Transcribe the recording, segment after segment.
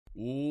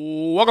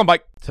Welcome,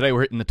 Mike. Today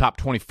we're hitting the top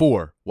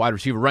 24 wide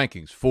receiver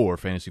rankings for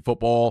fantasy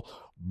football,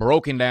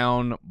 broken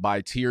down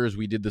by tiers.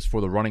 We did this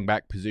for the running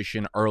back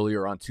position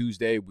earlier on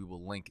Tuesday. We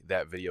will link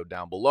that video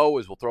down below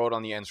as we'll throw it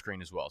on the end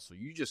screen as well. So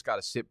you just got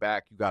to sit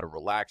back. You got to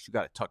relax. You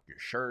got to tuck your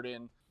shirt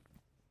in.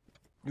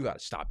 You got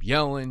to stop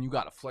yelling. You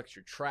got to flex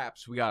your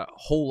traps. We got a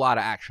whole lot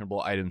of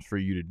actionable items for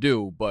you to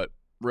do, but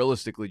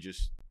realistically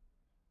just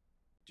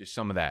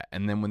some of that.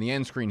 And then when the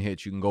end screen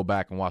hits, you can go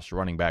back and watch the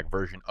running back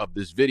version of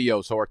this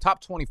video. So our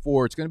top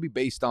 24, it's going to be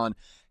based on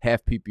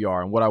half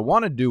PPR. And what I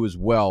want to do as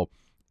well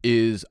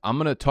is I'm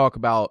going to talk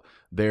about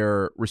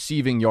their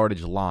receiving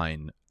yardage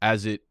line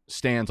as it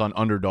stands on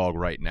Underdog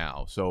right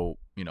now. So,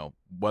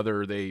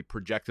 whether they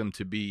project them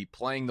to be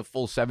playing the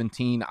full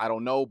 17, I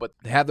don't know, but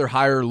they have their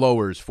higher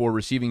lowers for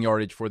receiving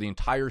yardage for the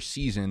entire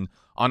season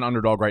on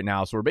Underdog right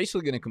now. So we're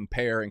basically going to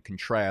compare and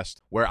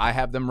contrast where I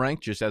have them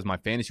ranked just as my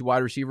fantasy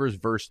wide receivers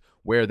versus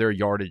where their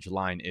yardage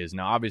line is.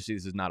 Now, obviously,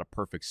 this is not a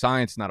perfect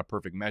science, not a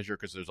perfect measure,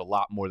 because there's a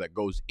lot more that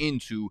goes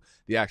into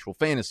the actual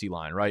fantasy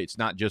line, right? It's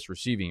not just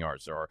receiving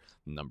yards. There are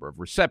the number of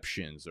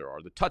receptions. There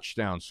are the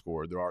touchdowns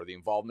scored. There are the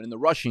involvement in the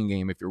rushing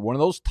game if you're one of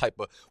those type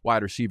of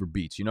wide receiver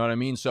beats. You know what I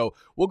mean? So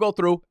we'll go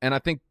through, and I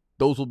think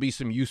those will be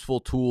some useful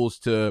tools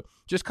to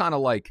just kind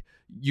of like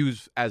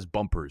use as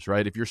bumpers,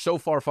 right? If you're so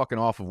far fucking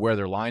off of where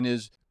their line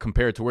is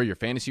compared to where your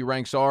fantasy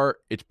ranks are,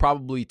 it's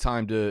probably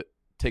time to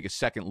take a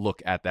second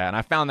look at that. And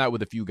I found that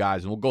with a few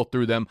guys, and we'll go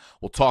through them.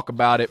 We'll talk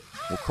about it.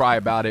 We'll cry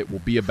about it. We'll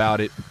be about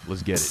it.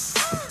 Let's get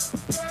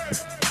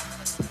it.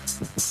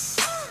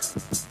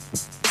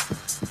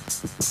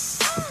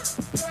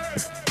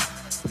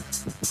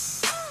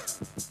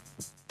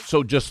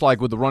 So just like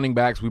with the running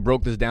backs, we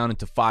broke this down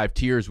into 5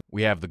 tiers.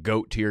 We have the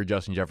GOAT tier.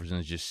 Justin Jefferson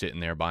is just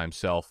sitting there by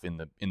himself in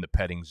the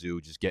petting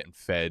zoo, just getting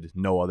fed.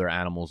 No other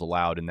animals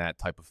allowed in that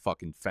type of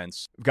fucking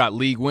fence. We've got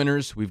league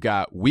winners. We've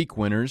got week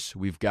winners.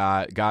 We've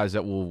got guys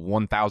that will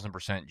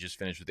 1,000% just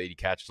finish with 80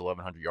 catches,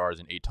 1,100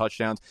 yards, and 8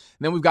 touchdowns.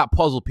 And then we've got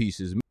puzzle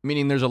pieces,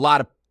 meaning there's a lot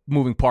of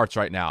moving parts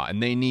right now,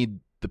 and they need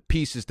the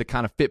pieces to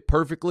kind of fit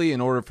perfectly in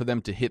order for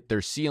them to hit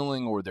their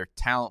ceiling or their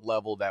talent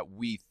level that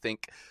we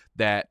think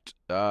that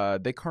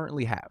they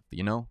currently have,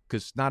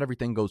 because not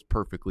everything goes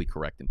perfectly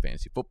correct in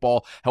fantasy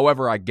football.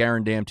 However, I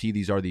guarantee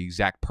these are the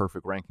exact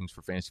perfect rankings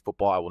for fantasy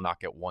football. I will not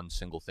get one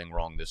single thing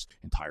wrong this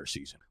entire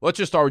season. Let's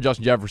just start with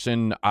Justin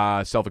Jefferson.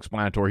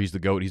 Self-explanatory. He's the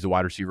GOAT. He's the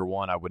wide receiver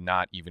 1. I would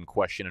not even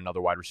question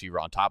another wide receiver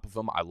on top of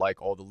him. I like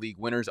all the league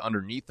winners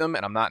underneath them,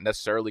 and I'm not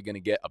necessarily going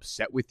to get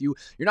upset with you.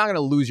 You're not going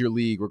to lose your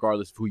league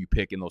regardless of who you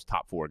pick in those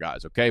top 4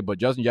 guys, okay? But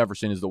Justin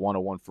Jefferson is the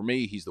 101 for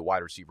me. He's the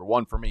wide receiver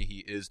 1 for me.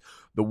 He is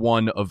the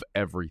one of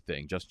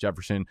everything. Justin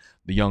Jefferson,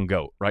 the young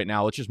GOAT. Right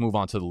now, let's just move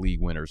on to the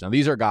league winners. Now,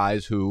 these are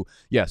guys who,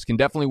 yes, can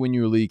definitely win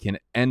your league, can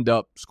end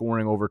up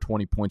scoring over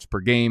 20 points per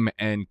game,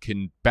 and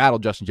can battle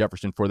Justin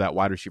Jefferson for that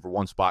wide receiver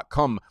 1 spot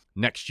come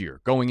next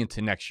year. Going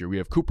into next year, we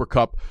have Cooper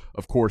Kupp,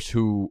 of course,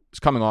 who is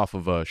coming off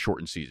of a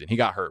shortened season. He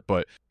got hurt,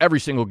 but every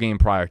single game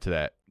prior to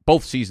that,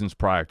 both seasons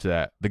prior to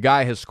that, the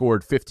guy has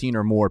scored 15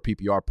 or more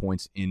PPR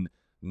points in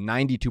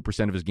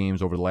 92% of his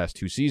games over the last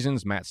 2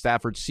 seasons. Matt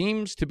Stafford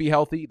seems to be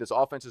healthy. This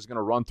offense is going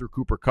to run through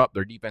Cooper Kupp.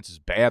 Their defense is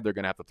bad. They're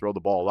going to have to throw the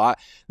ball a lot.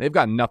 They've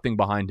got nothing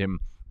behind him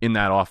in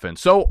that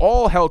offense. So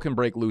all hell can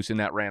break loose in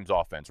that Rams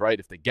offense, right?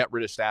 If they get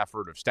rid of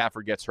Stafford, if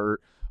Stafford gets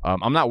hurt,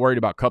 I'm not worried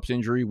about Kupp's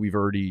injury. We've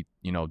already,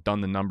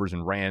 done the numbers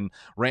and ran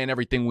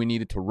everything we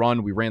needed to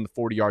run. We ran the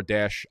 40-yard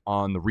dash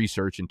on the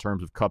research in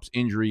terms of Kupp's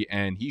injury,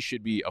 and he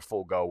should be a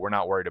full go. We're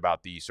not worried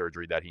about the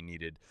surgery that he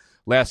needed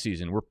last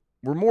season.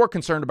 We're more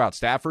concerned about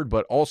Stafford,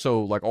 but also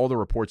like all the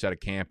reports out of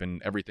camp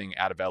and everything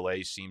out of LA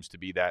seems to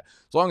be that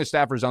as long as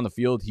Stafford's on the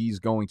field, he's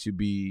going to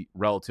be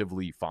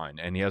relatively fine,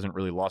 and he hasn't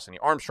really lost any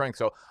arm strength,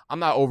 so I'm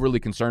not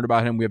overly concerned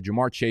about him. We have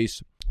Ja'Marr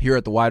Chase here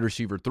at the wide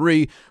receiver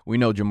 3. We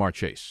know Ja'Marr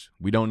Chase.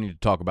 We don't need to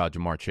talk about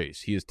Ja'Marr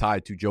Chase. He is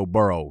tied to Joe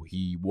Burrow.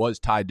 He was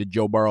tied to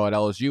Joe Burrow at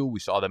LSU. We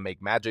saw them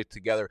make magic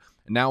together,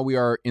 and now we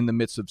are in the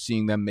midst of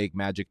seeing them make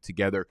magic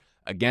together.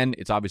 Again,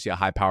 it's obviously a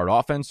high-powered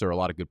offense. There are a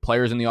lot of good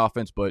players in the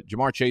offense, but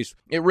Ja'Marr Chase,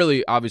 it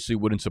really obviously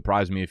wouldn't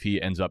surprise me if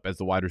he ends up as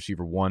the wide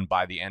receiver 1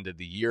 by the end of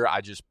the year. I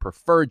just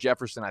prefer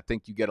Jefferson. I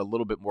think you get a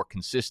little bit more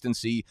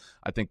consistency.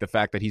 I think the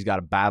fact that he's got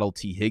to battle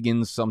T.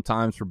 Higgins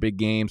sometimes for big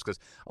games, because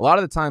a lot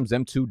of the times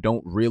them two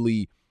don't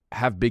really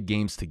have big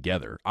games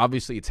together.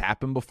 Obviously, it's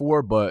happened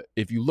before, but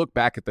if you look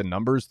back at the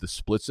numbers, the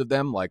splits of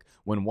them, like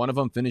when one of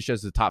them finishes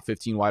as the top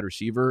 15 wide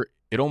receiver,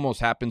 it almost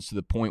happens to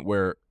the point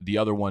where the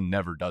other one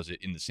never does it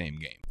in the same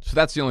game. So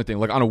that's the only thing.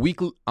 Like on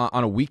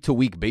a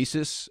week-to-week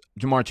basis,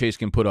 Ja'Marr Chase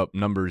can put up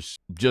numbers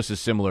just as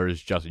similar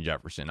as Justin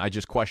Jefferson. I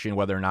just question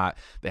whether or not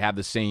they have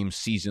the same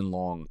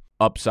season-long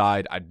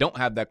upside. I don't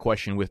have that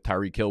question with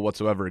Tyreek Hill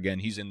whatsoever. Again,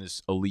 he's in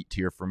this elite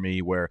tier for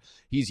me where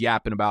he's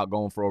yapping about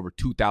going for over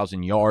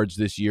 2,000 yards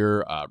this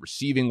year.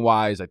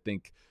 Receiving-wise, I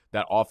think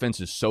that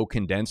offense is so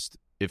condensed.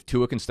 If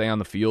Tua can stay on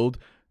the field,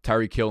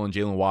 Tyreek Hill and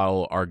Jalen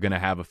Waddle are going to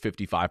have a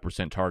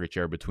 55% target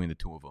share between the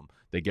two of them.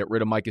 They get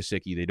rid of Mike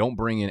Gesicki. They don't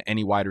bring in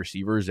any wide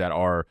receivers that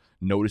are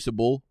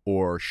noticeable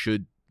or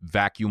should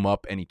vacuum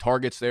up any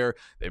targets there.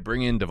 They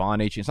bring in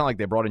Devon H. It's not like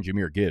they brought in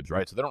Jahmyr Gibbs,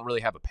 right? So they don't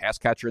really have a pass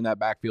catcher in that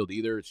backfield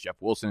either. It's Jeff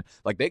Wilson.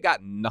 Like, they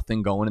got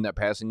nothing going in that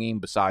passing game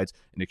besides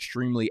an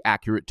extremely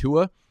accurate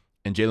Tua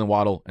and Jalen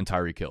Waddle and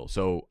Tyreek Hill.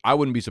 So I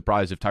wouldn't be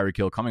surprised if Tyreek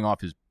Hill, coming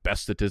off his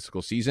best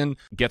statistical season,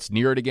 gets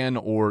near it again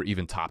or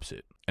even tops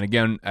it. And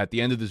again, at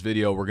the end of this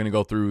video, we're going to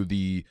go through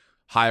the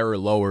higher or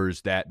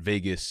lowers that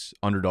Vegas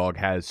Underdog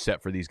has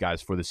set for these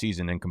guys for the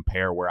season and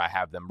compare where I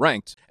have them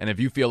ranked. And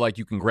if you feel like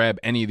you can grab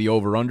any of the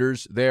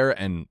over-unders there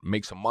and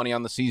make some money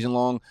on the season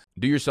long,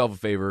 do yourself a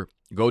favor.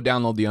 Go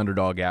download the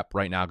Underdog app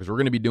right now, because we're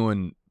going to be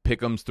doing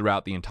pick'ems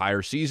throughout the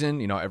entire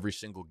season. Every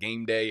single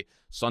game day.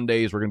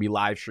 Sundays, we're going to be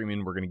live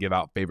streaming. We're going to give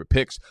out favorite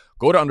picks.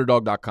 Go to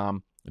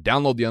underdog.com.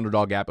 Download the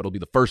Underdog app. It'll be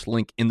the first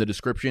link in the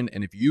description.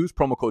 And if you use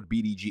promo code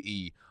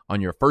BDGE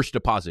on your first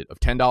deposit of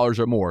 $10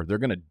 or more, they're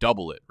going to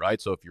double it, right?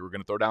 So if you were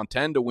going to throw down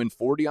 10 to win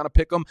 40 on a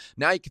pick'em,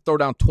 now you can throw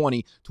down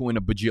 20 to win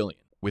a bajillion.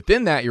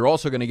 Within that, you're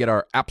also going to get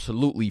our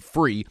absolutely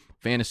free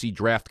fantasy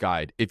draft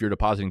guide if you're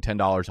depositing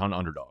 $10 on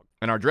Underdog.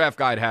 And our draft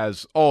guide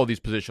has all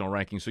these positional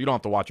rankings, so you don't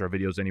have to watch our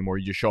videos anymore.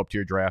 You just show up to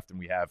your draft, and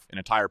we have an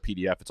entire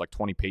PDF. It's like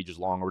 20 pages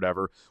long or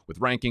whatever,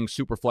 with rankings,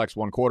 super flex,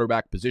 one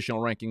quarterback,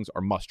 positional rankings,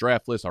 our must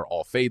draft list, our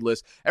all fade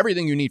list,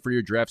 everything you need for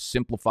your draft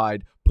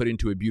simplified, put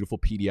into a beautiful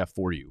PDF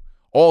for you.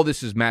 All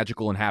this is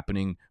magical and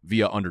happening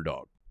via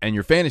Underdog. And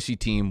your fantasy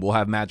team will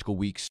have magical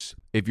weeks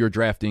if you're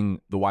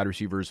drafting the wide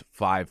receivers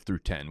 5 through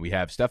 10. We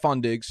have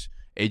Stephon Diggs,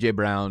 A.J.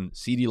 Brown,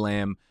 CeeDee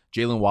Lamb,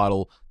 Jalen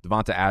Waddle,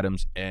 Davante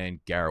Adams, and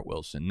Garrett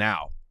Wilson.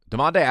 Now,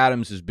 Davante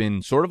Adams has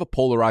been sort of a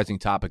polarizing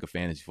topic of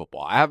fantasy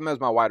football. I have him as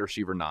my wide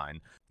receiver 9.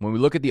 When we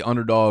look at the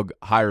Underdog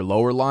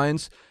higher-lower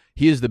lines,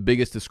 he is the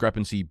biggest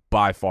discrepancy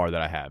by far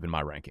that I have in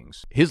my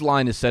rankings. His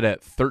line is set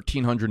at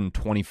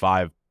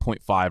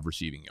 1,325.5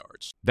 receiving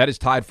yards. That is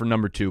tied for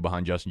number 2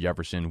 behind Justin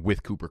Jefferson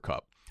with Cooper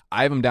Kupp.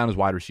 I have him down as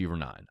wide receiver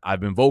 9. I've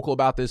been vocal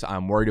about this.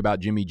 I'm worried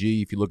about Jimmy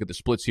G. If you look at the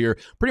splits here,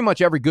 pretty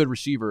much every good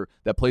receiver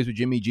that plays with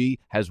Jimmy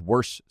G has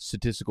worse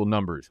statistical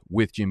numbers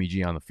with Jimmy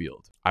G on the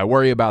field. I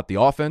worry about the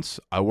offense.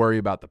 I worry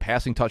about the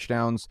passing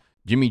touchdowns.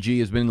 Jimmy G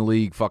has been in the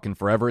league fucking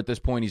forever at this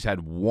point. He's had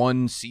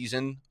one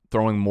season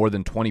throwing more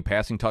than 20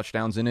 passing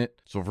touchdowns in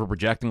it. So if we're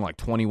projecting like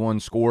 21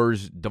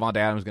 scores, Davante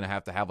Adams is going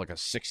to have like a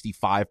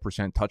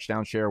 65%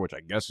 touchdown share, which I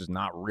guess is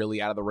not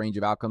really out of the range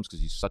of outcomes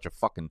because he's such a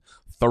fucking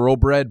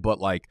thoroughbred. But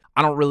like,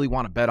 I don't really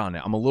want to bet on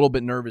it. I'm a little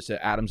bit nervous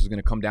that Adams is going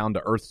to come down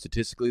to earth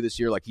statistically this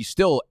year. Like, he's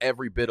still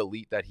every bit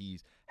elite that he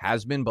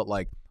has been, but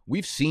like,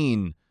 we've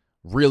seen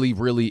really,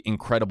 really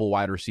incredible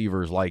wide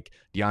receivers like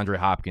DeAndre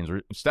Hopkins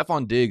or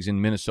Stephon Diggs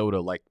in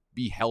Minnesota, like,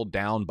 be held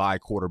down by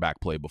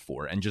quarterback play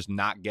before and just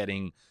not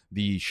getting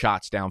the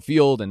shots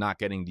downfield and not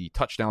getting the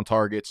touchdown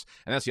targets.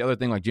 And that's the other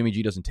thing, like, Jimmy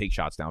G doesn't take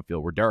shots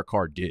downfield, where Derek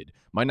Carr did.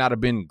 Might not have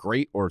been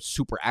great or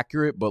super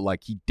accurate, but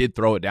like, he did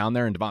throw it down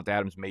there, and Davante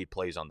Adams made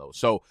plays on those.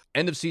 So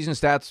end of season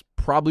stats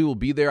probably will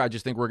be there. I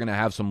just think we're going to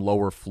have some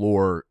lower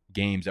floor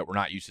games that we're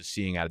not used to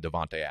seeing out of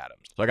Davante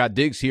Adams. So I got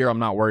Diggs here. I'm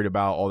not worried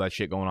about all that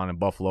shit going on in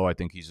Buffalo. I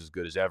think he's as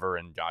good as ever,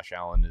 and Josh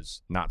Allen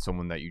is not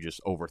someone that you just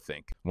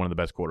overthink. One of the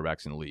best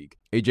quarterbacks in the league.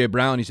 A.J.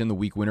 Brown, he's in the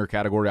week winner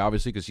category,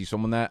 obviously, because he's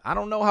someone that I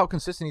don't know how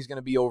consistent he's going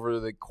to be over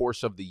the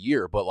course of the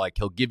year, but like,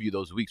 he'll give you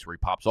those weeks where he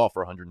pops off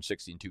for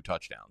 160 and 2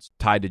 touchdowns.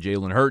 Tied to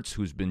Jalen Hurts,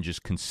 who's been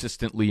just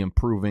consistently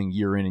improving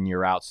year in and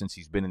year out since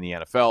he's been in the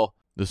NFL.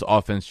 This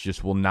offense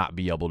just will not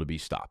be able to be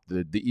stopped.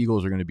 The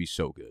Eagles are going to be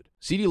so good.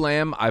 CeeDee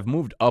Lamb, I've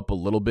moved up a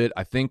little bit.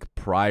 I think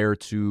prior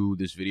to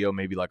this video,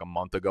 maybe like a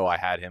month ago, I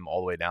had him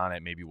all the way down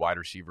at maybe wide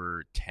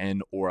receiver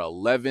 10 or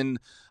 11.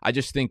 I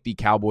just think the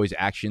Cowboys'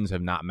 actions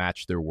have not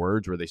matched their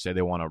words, where they say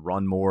they want to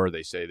run more.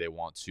 They say they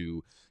want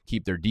to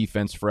keep their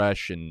defense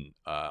fresh and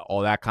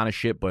all that kind of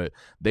shit, but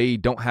they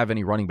don't have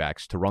any running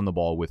backs to run the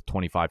ball with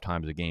 25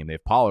 times a game. They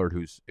have Pollard,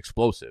 who's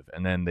explosive,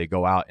 and then they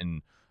go out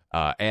and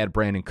add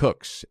Brandon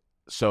Cooks.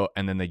 So,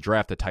 and then they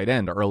draft a tight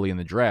end early in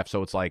the draft.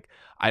 So it's like,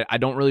 I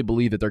don't really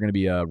believe that they're going to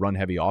be a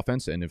run-heavy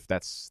offense. And if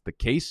that's the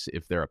case,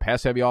 if they're a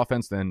pass-heavy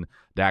offense, then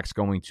Dak's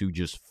going to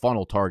just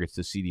funnel targets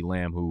to CeeDee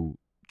Lamb, who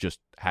just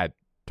had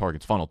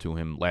targets funneled to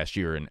him last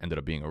year and ended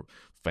up being a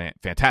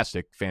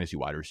fantastic fantasy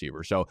wide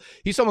receiver. So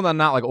he's someone that I'm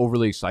not like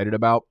overly excited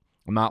about.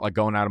 I'm not like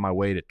going out of my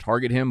way to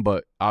target him,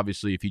 but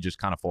obviously if he just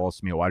kind of falls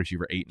to me a wide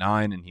receiver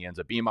 8-9 and he ends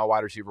up being my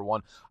wide receiver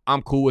 1,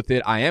 I'm cool with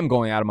it. I am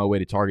going out of my way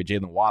to target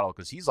Jalen Waddle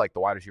because he's like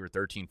the wide receiver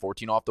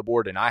 13-14 off the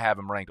board, and I have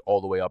him ranked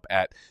all the way up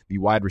at the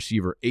wide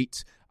receiver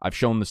 8. I've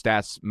shown the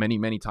stats many,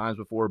 many times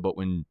before, but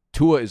when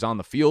Tua is on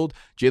the field,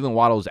 Jalen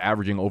Waddle is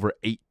averaging over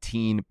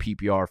 18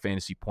 PPR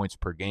fantasy points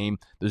per game.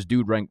 This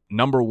dude ranked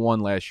number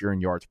 1 last year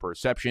in yards per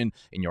reception,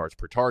 in yards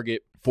per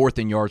target, 4th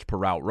in yards per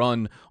route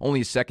run, only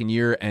his second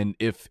year. And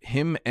if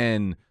him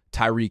and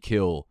Tyreek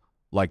Hill,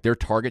 like, their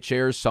target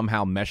shares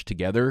somehow mesh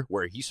together,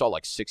 where he saw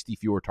like 60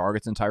 fewer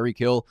targets than Tyreek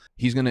Hill,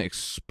 he's going to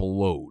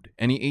explode.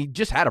 And he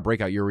just had a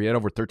breakout year where he had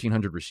over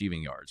 1,300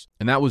 receiving yards.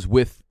 And that was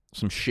with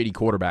some shitty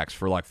quarterbacks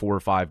for like 4 or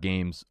 5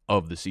 games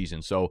of the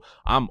season. So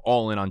I'm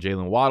all in on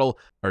Jalen Waddle.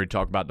 I already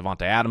talked about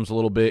Devontae Adams a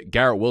little bit.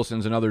 Garrett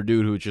Wilson's another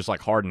dude who's just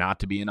like hard not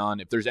to be in on.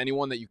 If there's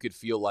anyone that you could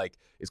feel like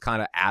is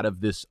kind of out of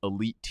this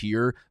elite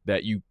tier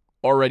that you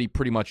already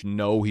pretty much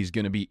know he's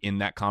going to be in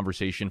that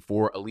conversation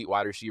for elite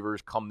wide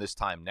receivers come this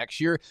time next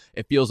year,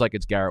 it feels like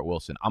it's Garrett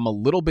Wilson. I'm a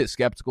little bit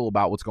skeptical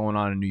about what's going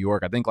on in New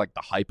York. I think like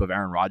the hype of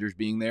Aaron Rodgers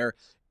being there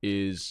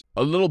is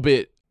a little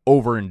bit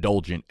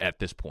overindulgent at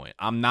this point.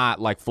 I'm not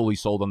like fully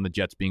sold on the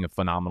Jets being a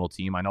phenomenal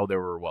team. I know they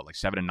were like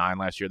 7-9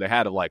 last year. They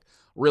had a like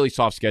really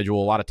soft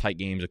schedule, a lot of tight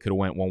games that could have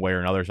went one way or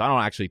another. So I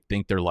don't actually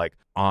think they're like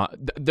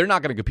they're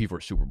not going to compete for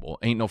a Super Bowl.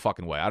 Ain't no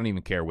fucking way. I don't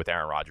even care with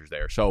Aaron Rodgers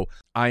there. So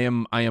I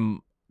am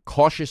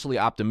cautiously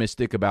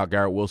optimistic about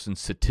Garrett Wilson's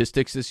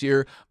statistics this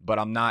year, but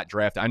I'm not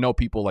drafting. I know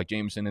people like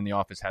Jameson in the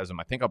office has him,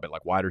 I think, up at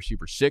like wide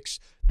receiver 6.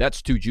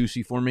 That's too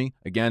juicy for me.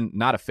 Again,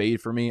 not a fade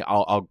for me.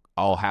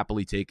 I'll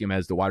happily take him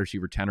as the wide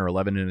receiver 10 or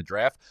 11 in a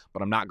draft,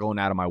 but I'm not going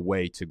out of my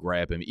way to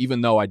grab him,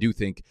 even though I do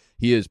think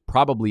he is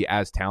probably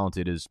as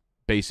talented as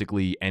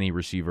basically any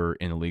receiver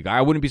in the league.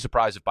 I wouldn't be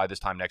surprised if by this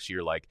time next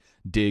year, like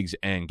Diggs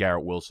and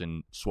Garrett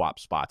Wilson swap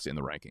spots in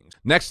the rankings.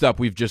 Next up,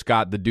 we've just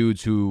got the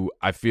dudes who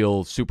I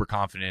feel super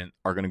confident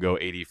are going to go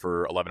 80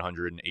 for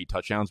 1,108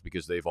 touchdowns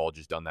because they've all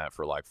just done that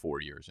for like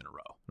 4 years in a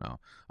row. Now,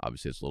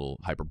 obviously, it's a little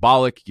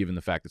hyperbolic given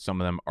the fact that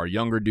some of them are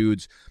younger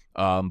dudes.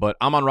 But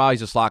Amon-Ra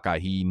is a slot guy.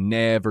 He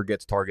never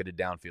gets targeted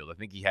downfield. I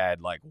think he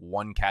had like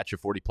 1 catch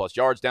of 40-plus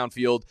yards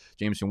downfield.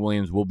 Jameson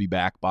Williams will be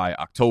back by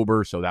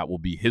October, so that will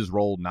be his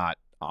role, not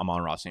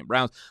Amon-Ra St.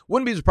 Brown's.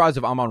 Wouldn't be surprised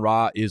if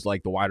Amon-Ra is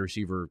like the wide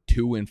receiver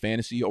 2 in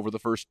fantasy over the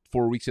first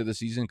 4 weeks of the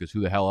season, because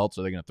who the hell else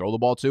are they going to throw the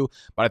ball to?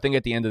 But I think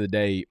at the end of the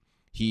day,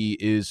 he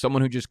is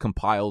someone who just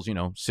compiles,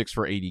 6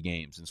 for 80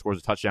 games and scores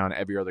a touchdown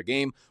every other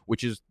game,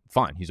 which is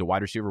fine. He's a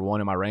wide receiver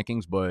 1 in my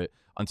rankings, but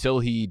until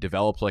he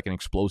develops like an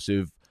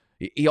explosive,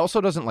 he also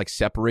doesn't like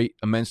separate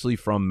immensely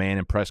from man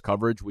and press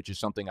coverage, which is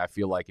something I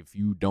feel like if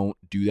you don't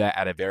do that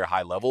at a very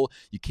high level,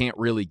 you can't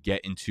really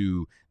get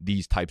into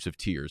these types of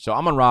tiers. So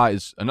Amon-Ra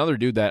is another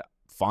dude that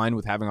fine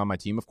with having on my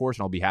team, of course,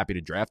 and I'll be happy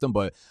to draft him,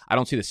 but I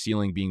don't see the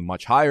ceiling being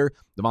much higher.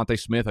 Devontae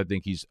Smith, I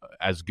think he's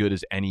as good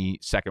as any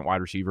second wide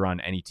receiver on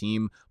any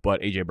team,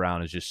 but A.J.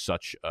 Brown is just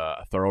such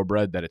a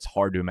thoroughbred that it's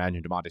hard to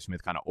imagine Devontae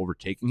Smith kind of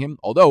overtaking him.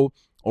 Although,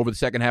 over the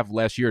second half of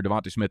last year,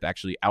 Devontae Smith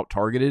actually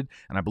out-targeted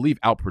and I believe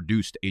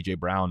outproduced A.J.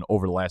 Brown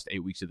over the last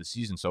 8 weeks of the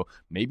season. So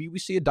maybe we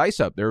see a dice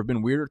up. There have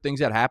been weirder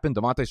things that happen.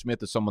 Devontae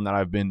Smith is someone that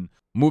I've been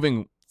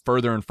moving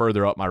further and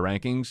further up my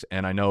rankings,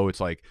 and I know it's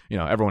like,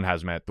 everyone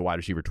has him at the wide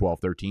receiver 12,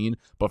 13,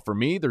 but for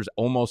me, there's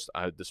almost,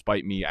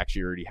 despite me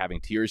actually already having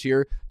tiers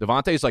here,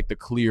 Devontae is like the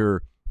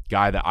clear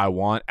guy that I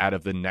want out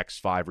of the next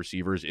 5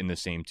 receivers in the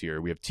same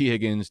tier. We have T.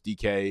 Higgins,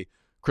 DK,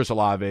 Chris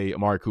Olave,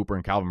 Amari Cooper,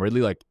 and Calvin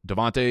Ridley. Like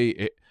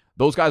Devontae,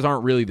 those guys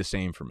aren't really the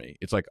same for me.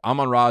 It's like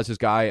Amon-Ra is his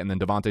guy, and then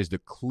Devontae's the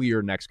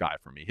clear next guy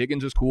for me.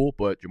 Higgins is cool,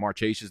 but Jamar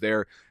Chase is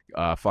there,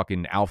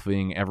 fucking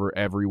alphaing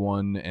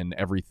everyone and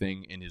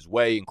everything in his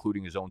way,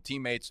 including his own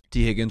teammates.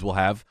 T. Higgins will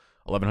have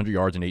 1,100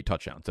 yards and 8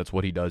 touchdowns. That's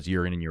what he does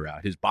year in and year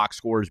out. His box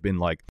score has been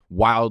like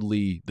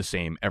wildly the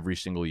same every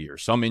single year.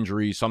 Some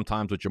injuries,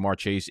 sometimes with Jamar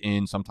Chase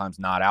in, sometimes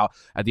not out.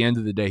 At the end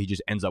of the day, he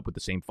just ends up with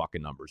the same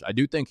fucking numbers. I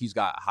do think he's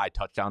got high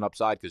touchdown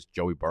upside because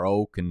Joey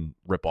Burrow can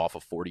rip off a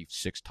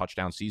 46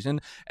 touchdown season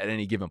at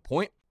any given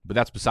point. But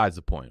that's besides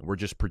the point. We're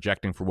just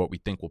projecting for what we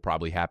think will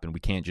probably happen. We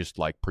can't just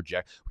like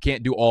project. We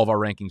can't do all of our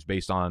rankings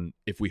based on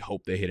if we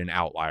hope they hit an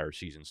outlier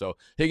season. So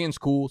Higgins,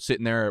 cool,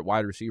 sitting there at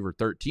wide receiver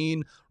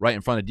 13, right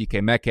in front of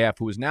DK Metcalf,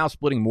 who is now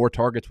splitting more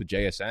targets with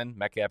JSN.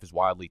 Metcalf is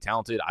wildly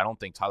talented. I don't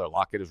think Tyler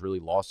Lockett has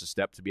really lost a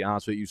step, to be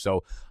honest with you.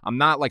 So I'm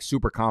not like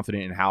super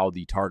confident in how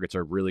the targets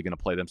are really going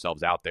to play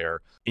themselves out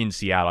there in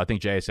Seattle. I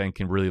think JSN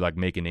can really like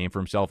make a name for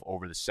himself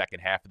over the second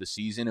half of the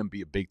season and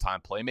be a big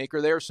time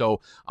playmaker there. So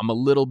I'm a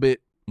little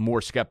bit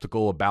more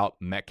skeptical about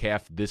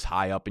Metcalf this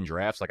high up in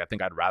drafts. Like I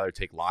think I'd rather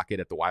take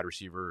Lockett at the wide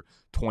receiver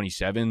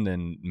 27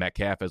 than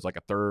Metcalf as like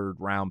a 3rd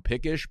round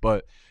pickish,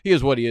 but he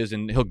is what he is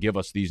and he'll give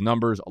us these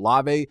numbers.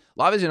 Olave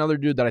is another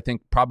dude that I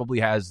think probably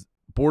has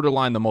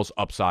borderline the most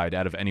upside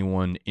out of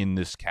anyone in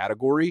this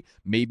category,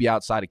 maybe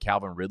outside of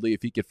Calvin Ridley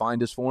if he could find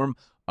his form.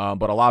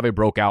 But Olave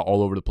broke out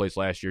all over the place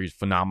last year. He's a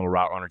phenomenal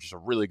route runner, just a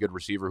really good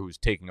receiver who's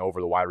taking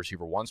over the wide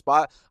receiver 1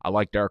 spot. I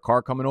like Derek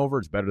Carr coming over.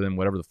 It's better than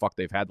whatever the fuck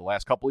they've had the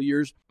last couple of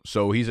years.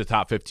 So he's a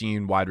top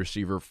 15 wide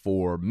receiver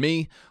for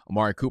me.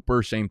 Amari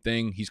Cooper, same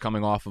thing. He's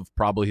coming off of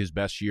probably his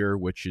best year,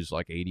 which is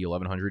like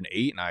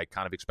 1,108, and I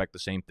kind of expect the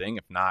same thing,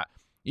 if not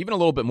even a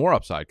little bit more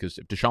upside, because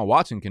if Deshaun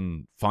Watson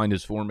can find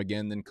his form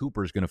again, then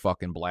Cooper's going to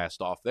fucking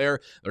blast off there.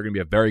 They're going to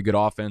be a very good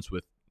offense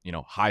with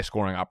high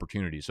scoring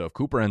opportunities. So if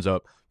Cooper ends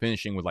up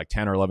finishing with like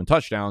 10 or 11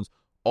 touchdowns,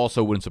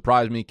 also wouldn't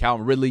surprise me.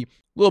 Calvin Ridley, a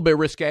little bit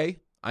risque.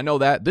 I know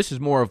that. This is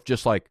more of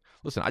just like,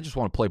 listen, I just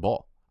want to play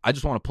ball. I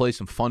just want to play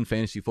some fun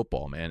fantasy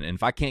football, man. And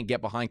if I can't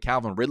get behind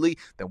Calvin Ridley,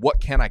 then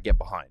what can I get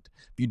behind?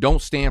 If you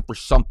don't stand for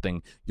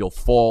something, you'll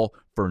fall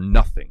for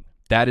nothing.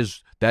 That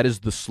is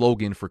the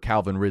slogan for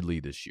Calvin Ridley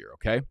this year,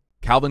 okay?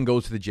 Calvin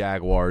goes to the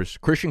Jaguars.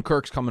 Christian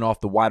Kirk's coming off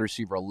the wide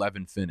receiver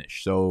 11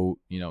 finish. So,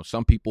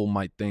 some people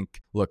might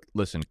think, look,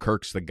 listen,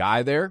 Kirk's the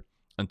guy there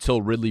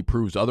until Ridley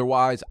proves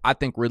otherwise. I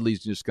think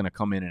Ridley's just going to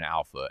come in and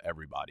alpha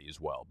everybody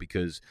as well,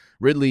 because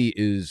Ridley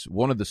is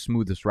one of the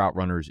smoothest route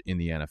runners in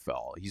the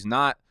NFL. He's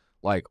not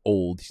like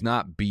old. He's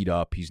not beat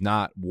up. He's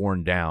not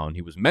worn down.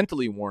 He was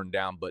mentally worn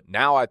down, but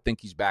now I think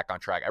he's back on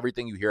track.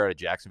 Everything you hear out of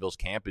Jacksonville's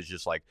camp is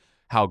just like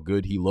how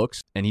good he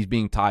looks, and he's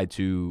being tied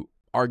to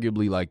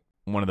arguably like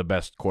one of the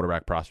best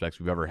quarterback prospects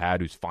we've ever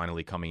had, who's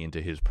finally coming into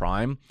his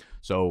prime.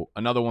 So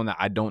another one that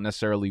I don't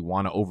necessarily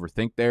want to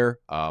overthink there.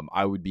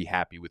 I would be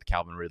happy with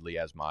Calvin Ridley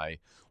as my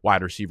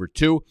wide receiver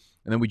 2.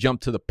 And then we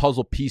jump to the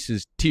puzzle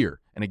pieces tier.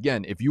 And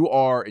again, if you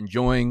are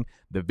enjoying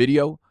the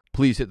video,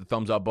 please hit the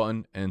thumbs up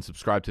button and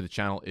subscribe to the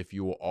channel if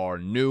you are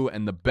new.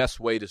 And the best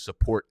way to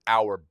support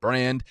our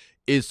brand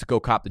is to go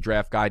cop the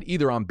draft guide,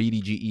 either on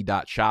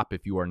bdge.shop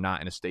if you are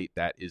not in a state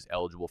that is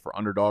eligible for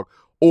Underdog,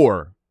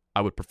 or I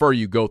would prefer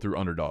you go through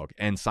Underdog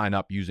and sign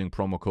up using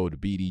promo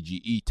code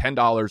BDGE,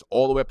 $10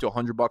 all the way up to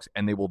 $100,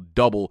 and they will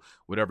double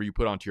whatever you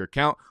put onto your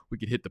account. We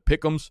could hit the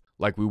pick'ems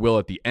like we will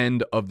at the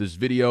end of this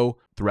video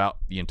throughout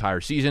the entire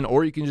season,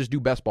 or you can just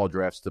do best ball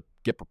drafts to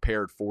get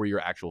prepared for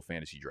your actual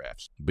fantasy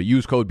drafts. But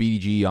use code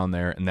BDGE on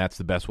there, and that's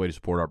the best way to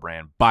support our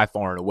brand by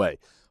far and away.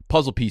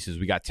 Puzzle pieces.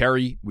 We got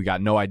Terry. We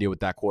got no idea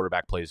what that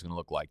quarterback play is going to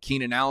look like.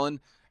 Keenan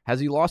Allen,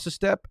 has he lost a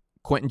step?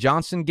 Quentin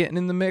Johnson getting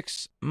in the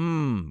mix,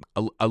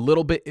 a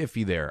little bit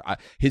iffy there.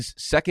 His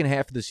second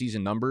half of the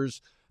season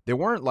numbers, they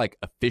weren't like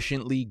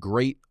efficiently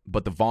great,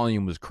 but the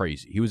volume was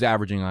crazy. He was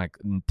averaging like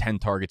 10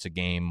 targets a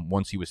game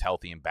once he was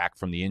healthy and back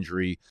from the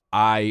injury.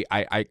 I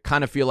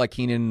kind of feel like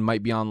Keenan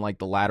might be on like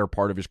the latter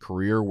part of his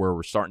career where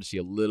we're starting to see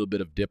a little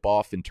bit of dip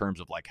off in terms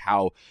of like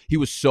how he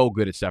was so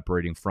good at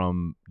separating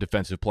from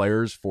defensive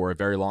players for a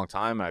very long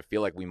time. I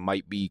feel like we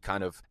might be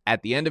kind of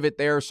at the end of it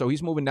there. So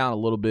he's moving down a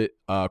little bit.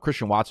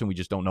 Christian Watson, we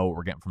just don't know what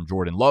we're getting from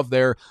Jordan Love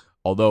there.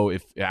 Although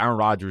if Aaron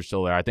Rodgers is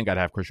still there, I think I'd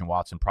have Christian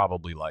Watson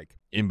probably like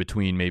in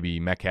between maybe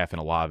Metcalf and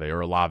Olave,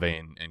 or Olave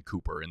and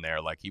Cooper in there.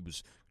 Like he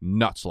was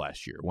nuts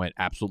last year, went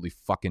absolutely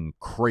fucking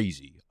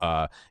crazy.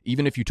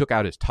 Even if you took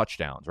out his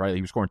touchdowns, right?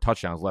 He was scoring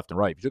touchdowns left and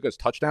right. If you took his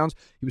touchdowns,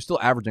 he was still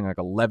averaging like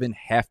 11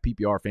 half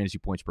PPR fantasy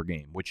points per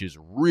game, which is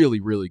really,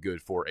 really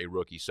good for a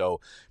rookie. So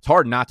it's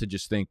hard not to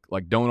just think,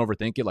 like, don't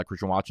overthink it. Like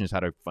Christian Watson has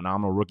had a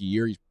phenomenal rookie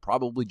year. He's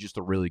probably just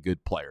a really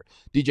good player.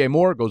 DJ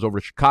Moore goes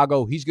over to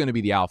Chicago. He's going to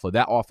be the alpha.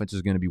 That offense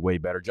is going to be way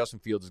better. Justin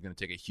Fields is going to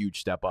take a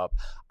huge step up.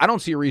 I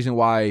don't see a reason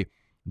why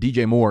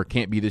DJ Moore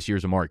can't be this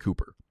year's Amari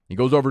Cooper. He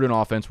goes over to an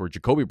offense where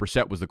Jacoby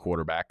Brissett was the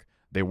quarterback.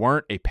 They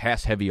weren't a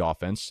pass-heavy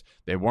offense.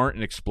 They weren't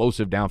an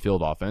explosive downfield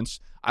offense.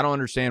 I don't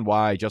understand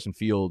why Justin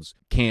Fields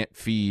can't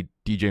feed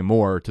DJ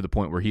Moore to the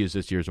point where he is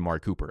this year's Amari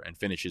Cooper and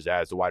finishes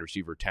as the wide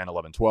receiver 10,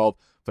 11, 12.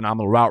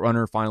 Phenomenal route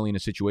runner, finally in a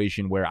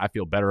situation where I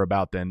feel better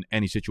about than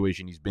any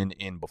situation he's been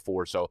in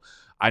before. So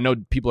I know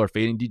people are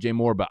fading DJ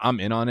Moore, but I'm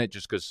in on it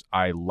just because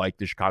I like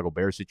the Chicago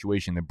Bears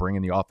situation. They bring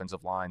in the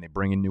offensive line. They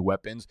bring in new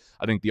weapons.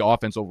 I think the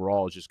offense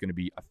overall is just going to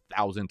be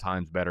 1,000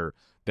 times better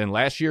than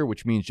last year,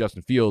 which means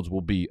Justin Fields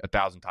will be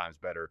 1,000 times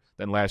better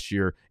than last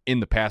year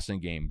in the passing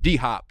game.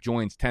 D-Hop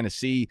joins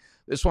Tennessee.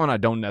 This one I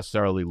don't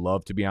necessarily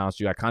love, to be honest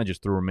with you. I kind of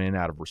just threw him in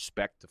out of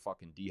respect to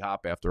fucking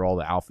D-Hop after all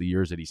the alpha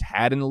years that he's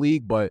had in the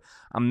league, but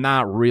I'm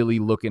not really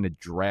looking to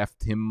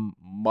draft him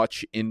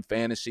much in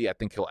fantasy. I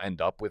think he'll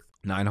end up with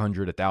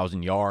 900,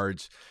 1,000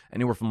 yards,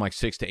 anywhere from like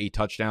 6 to 8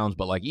 touchdowns.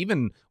 But like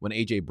even when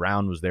A.J.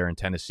 Brown was there in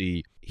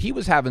Tennessee, he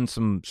was having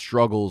some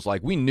struggles.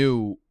 Like we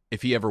knew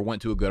if he ever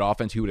went to a good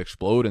offense, he would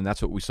explode, and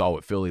that's what we saw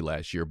with Philly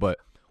last year. But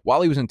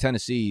while he was in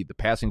Tennessee, the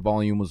passing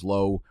volume was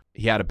low.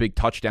 He had a big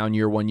touchdown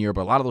year one year,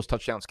 but a lot of those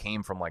touchdowns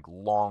came from like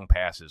long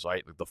passes,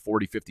 right? Like the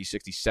 40, 50,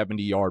 60,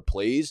 70-yard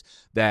plays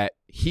that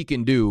he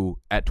can do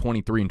at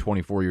 23 and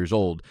 24 years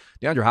old.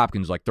 DeAndre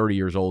Hopkins is like 30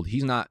 years old.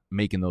 He's not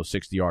making those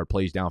 60-yard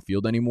plays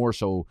downfield anymore,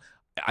 so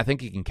I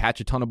think he can catch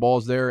a ton of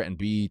balls there and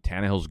be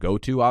Tannehill's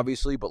go-to,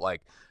 obviously, but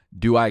like,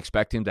 do I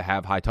expect him to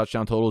have high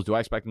touchdown totals? Do I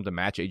expect him to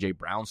match A.J.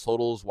 Brown's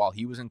totals while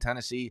he was in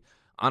Tennessee?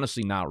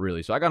 Honestly, not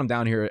really. So I got him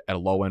down here at a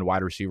low-end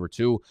wide receiver,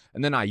 too.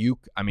 And then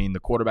Ayuk, I mean, the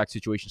quarterback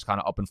situation is kind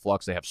of up in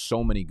flux. They have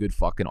so many good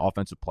fucking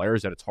offensive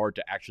players that it's hard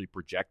to actually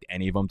project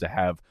any of them to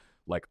have,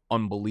 like,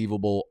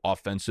 unbelievable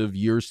offensive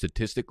years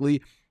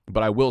statistically.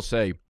 But I will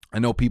say, I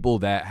know people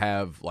that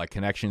have, like,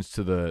 connections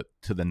to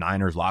the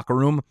Niners locker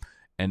room,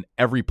 and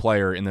every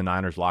player in the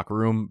Niners locker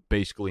room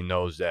basically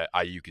knows that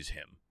Ayuk is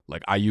him.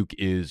 Like, Ayuk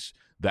is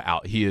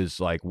he is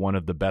like one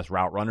of the best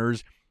route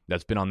runners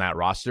that's been on that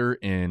roster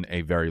in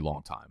a very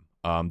long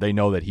time. They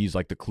know that he's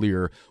like the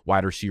clear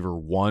wide receiver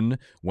 1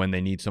 when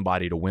they need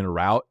somebody to win a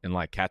route and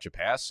like catch a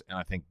pass. And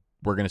I think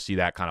we're going to see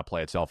that kind of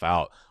play itself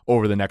out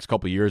over the next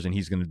couple of years, and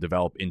he's going to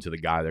develop into the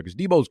guy there because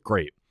Debo's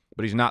great,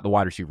 but he's not the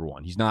wide receiver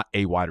 1. He's not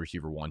a wide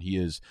receiver 1. He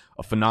is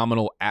a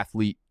phenomenal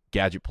athlete,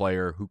 gadget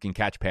player who can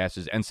catch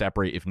passes and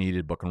separate if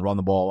needed, but can run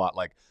the ball a lot.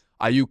 Like,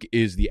 Ayuk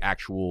is the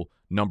actual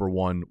number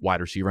one wide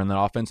receiver in that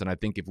offense. And I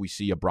think if we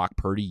see a Brock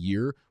Purdy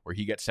year where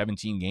he gets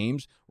 17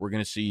 games, we're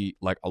going to see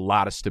like a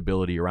lot of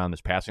stability around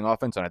this passing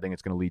offense. And I think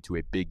it's going to lead to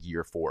a big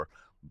year for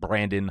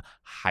Brandon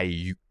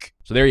Ayuk.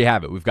 So there you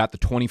have it. We've got the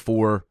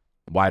 24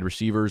 wide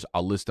receivers.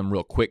 I'll list them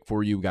real quick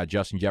for you. We've got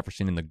Justin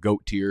Jefferson in the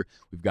GOAT tier.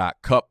 We've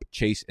got Kupp,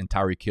 Chase, and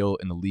Tyreek Hill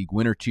in the league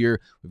winner tier.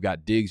 We've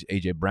got Diggs,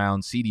 A.J.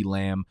 Brown, CeeDee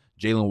Lamb,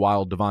 Jalen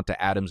Waddle, Devonta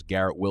Adams,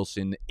 Garrett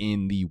Wilson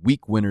in the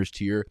week winners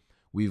tier.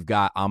 We've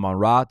got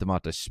Amon-Ra,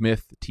 Devonta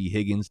Smith, T.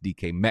 Higgins,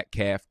 DK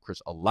Metcalf,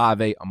 Chris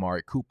Olave,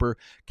 Amari Cooper,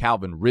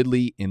 Calvin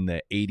Ridley in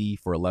the 80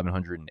 for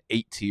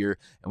 1,108 tier.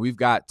 And we've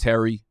got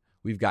Terry,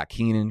 we've got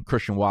Keenan,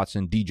 Christian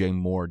Watson, DJ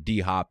Moore,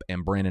 D-Hop,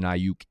 and Brandon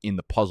Ayuk in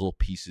the puzzle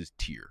pieces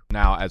tier.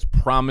 Now, as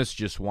promised,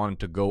 just wanted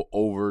to go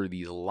over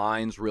these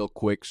lines real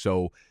quick.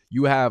 So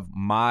you have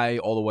my,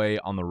 all the way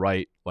on the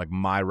right, like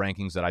my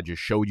rankings that I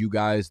just showed you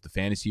guys, the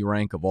fantasy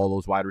rank of all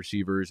those wide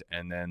receivers.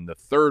 And then the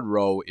third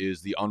row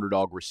is the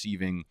underdog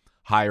receiving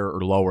higher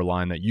or lower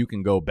line that you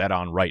can go bet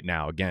on right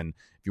now. Again,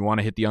 if you want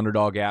to hit the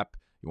Underdog app,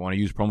 you want to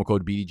use promo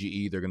code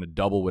BDGE, they're going to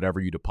double whatever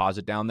you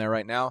deposit down there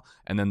right now.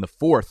 And then the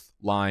fourth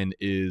line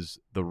is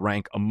the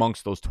rank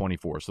amongst those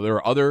 24. So there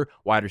are other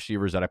wide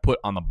receivers that I put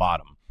on the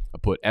bottom. I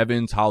put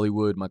Evans,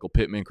 Hollywood, Michael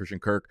Pittman, Christian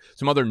Kirk,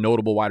 some other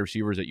notable wide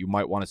receivers that you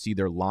might want to see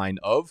their line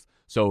of.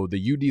 So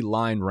the UD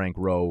line rank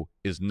row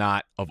is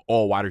not of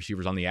all wide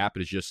receivers on the app.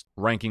 It is just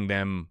ranking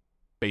them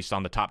based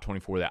on the top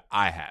 24 that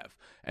I have.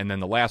 And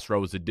then the last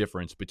row is the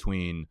difference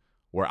between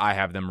where I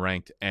have them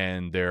ranked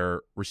and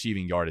their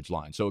receiving yardage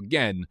line. So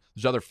again,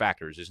 there's other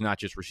factors. It's not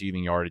just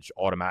receiving yardage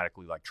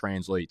automatically like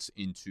translates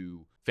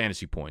into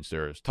fantasy points.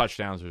 There's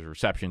touchdowns, there's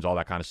receptions, all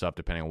that kind of stuff,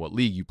 depending on what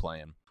league you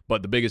play in.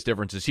 But the biggest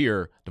difference is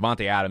here,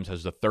 Devontae Adams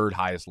has the third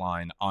highest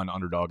line on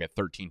Underdog at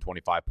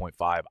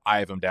 1325.5. I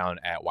have him down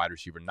at wide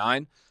receiver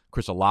 9.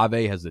 Chris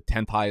Olave has the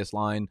 10th highest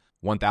line,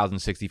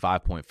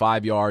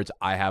 1,065.5 yards.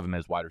 I have him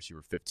as wide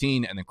receiver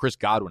 15. And then Chris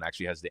Godwin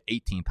actually has the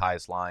 18th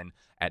highest line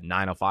at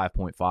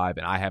 905.5,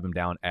 and I have him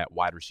down at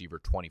wide receiver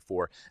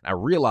 24. And I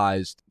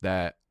realized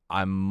that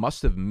I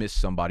must have missed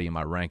somebody in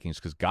my rankings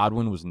because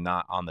Godwin was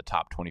not on the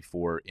top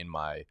 24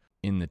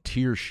 in the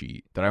tier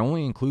sheet. Did I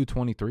only include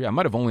 23? I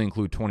might have only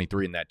included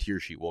 23 in that tier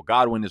sheet. Well,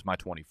 Godwin is my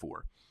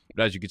 24.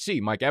 But as you can see,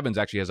 Mike Evans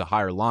actually has a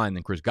higher line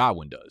than Chris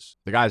Godwin does.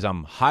 The guys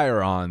I'm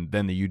higher on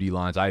than the UD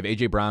lines, I have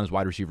A.J. Brown as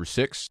wide receiver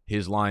 6.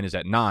 His line is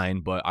at 9,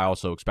 but I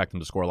also expect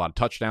him to score a lot of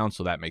touchdowns,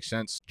 so that makes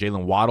sense.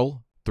 Jalen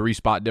Waddle,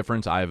 3-spot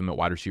difference. I have him at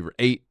wide receiver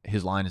 8.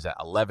 His line is at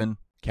 11.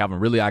 Calvin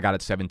Ridley, I got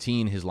at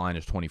 17. His line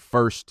is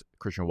 21st.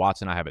 Christian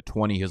Watson, I have at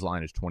 20. His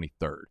line is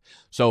 23rd.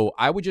 So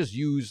I would just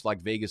use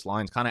like Vegas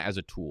lines kind of as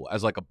a tool,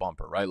 as like a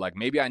bumper, right? Like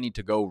maybe I need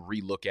to go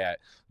relook at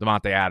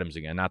Devontae Adams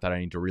again. Not that I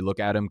need to relook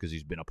at him because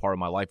he's been a part of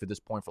my life at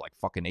this point for like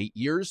fucking 8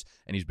 years,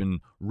 and he's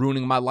been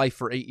ruining my life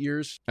for 8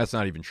 years. That's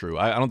not even true.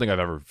 I don't think I've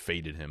ever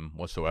faded him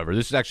whatsoever.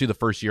 This is actually the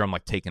first year I'm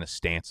like taking a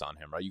stance on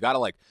him, right? You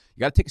gotta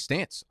take a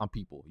stance on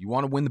people. You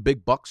want to win the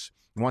big bucks.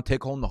 You want to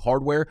take home the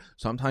hardware.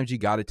 Sometimes you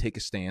got to take a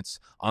stance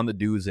on the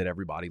dudes that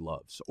everybody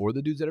loves or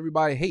the dudes that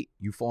everybody hate.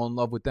 You fall in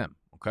love with them,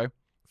 okay?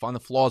 Find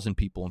the flaws in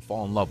people and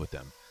fall in love with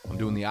them. I'm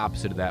doing the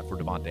opposite of that for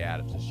Devontae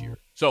Adams this year.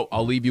 So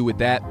I'll leave you with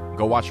that.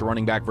 Go watch the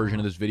running back version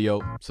of this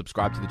video.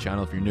 Subscribe to the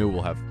channel if you're new.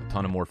 We'll have a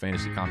ton of more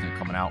fantasy content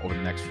coming out over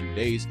the next few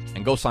days.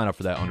 And go sign up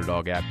for that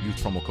Underdog app.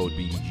 Use promo code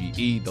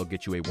BDGE. They'll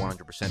get you a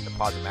 100%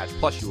 deposit match.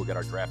 Plus, you will get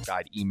our draft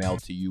guide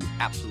emailed to you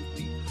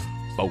absolutely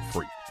for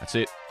free. That's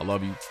it. I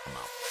love you. I'm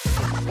out.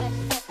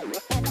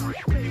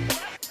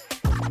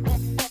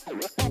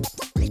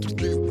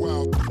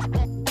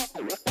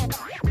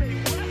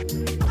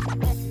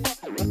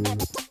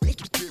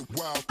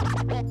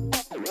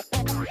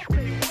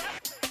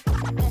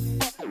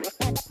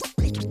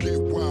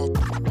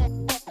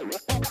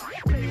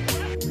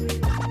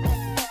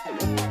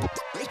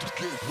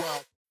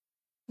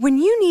 When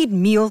you need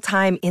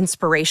mealtime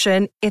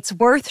inspiration, it's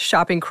worth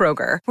shopping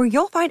Kroger, where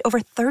you'll find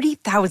over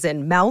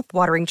 30,000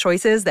 mouth-watering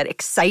choices that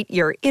excite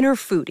your inner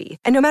foodie.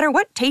 And no matter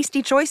what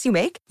tasty choice you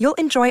make, you'll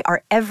enjoy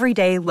our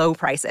everyday low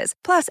prices,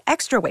 plus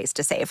extra ways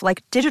to save,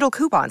 like digital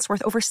coupons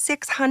worth over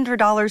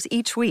 $600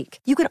 each week.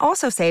 You can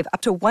also save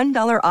up to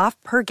 $1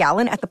 off per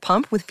gallon at the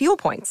pump with fuel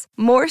points.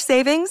 More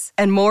savings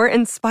and more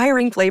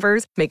inspiring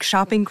flavors make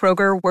shopping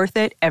Kroger worth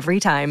it every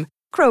time.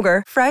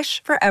 Kroger,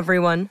 fresh for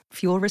everyone.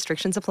 Fuel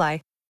restrictions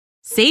apply.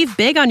 Save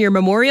big on your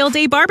Memorial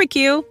Day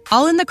barbecue,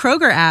 all in the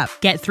Kroger app.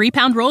 Get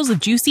 3-pound rolls of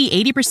juicy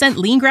 80%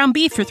 lean ground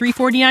beef for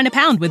 $3.49 a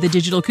pound with a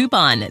digital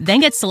coupon. Then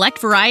get select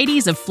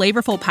varieties of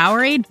flavorful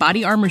Powerade,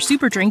 Body Armor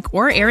Super Drink,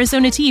 or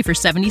Arizona tea for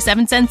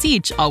 77 cents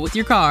each, all with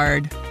your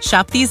card.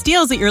 Shop these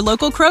deals at your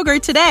local Kroger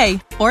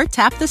today, or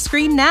tap the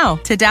screen now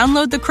to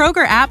download the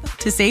Kroger app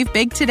to save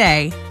big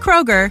today.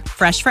 Kroger,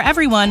 fresh for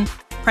everyone.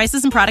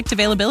 Prices and product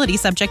availability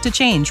subject to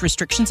change.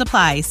 Restrictions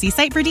apply. See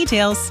site for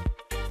details.